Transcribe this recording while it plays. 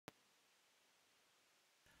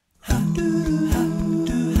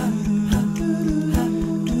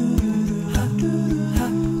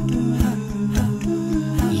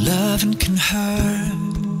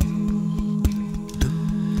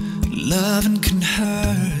can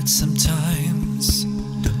hurt sometimes,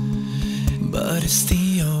 but it's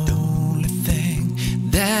the only thing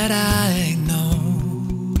that I know.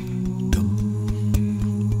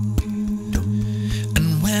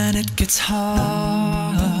 And when it gets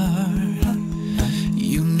hard,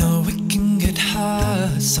 you know it can get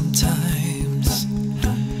hard sometimes.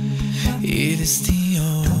 It is the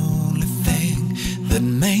only thing that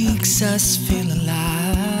makes us feel alive.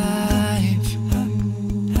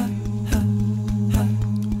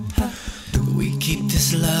 We keep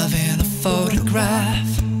this love in a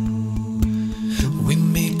photograph. We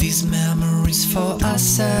make these memories for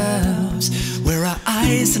ourselves, where our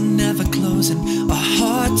eyes are never closing, our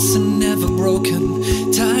hearts are never broken,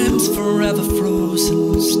 time's forever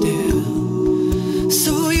frozen still.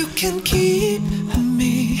 So you can keep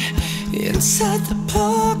me inside the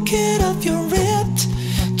pocket of your ripped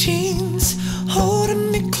jeans,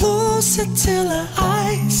 holding me closer till our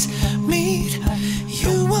eyes meet.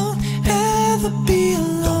 You won't ever be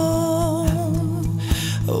alone.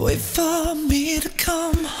 Wait for me to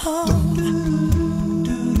come home.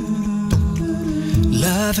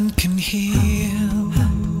 Loving can heal,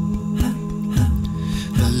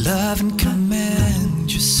 loving can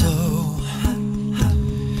mend your soul,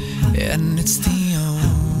 and it's the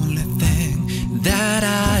only thing that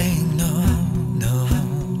I know.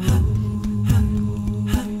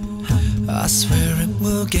 I swear it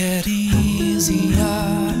will get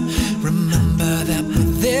easier. Remember that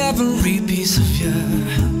with every piece of you,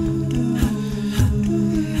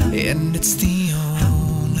 and it's the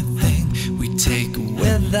only thing we take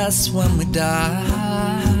with us when we die.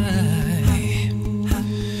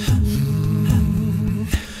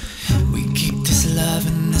 We keep this love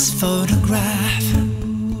in this photograph.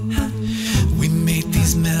 We made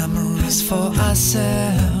these memories for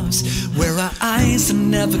ourselves, where our eyes are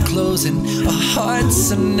never closing, our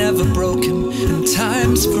hearts are never broken, and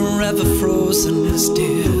time's forever frozen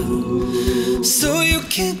still. So you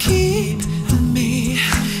can keep me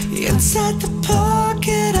inside the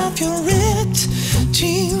pocket of your ripped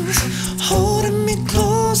jeans, holding me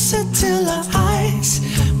closer till our eyes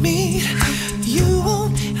meet. You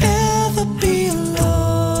won't ever be alone.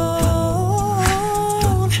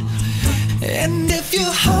 And if you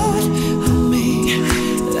hold me,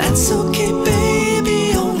 that's okay,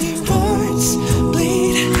 baby. Only words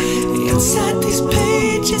bleed inside these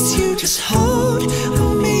pages. You just hold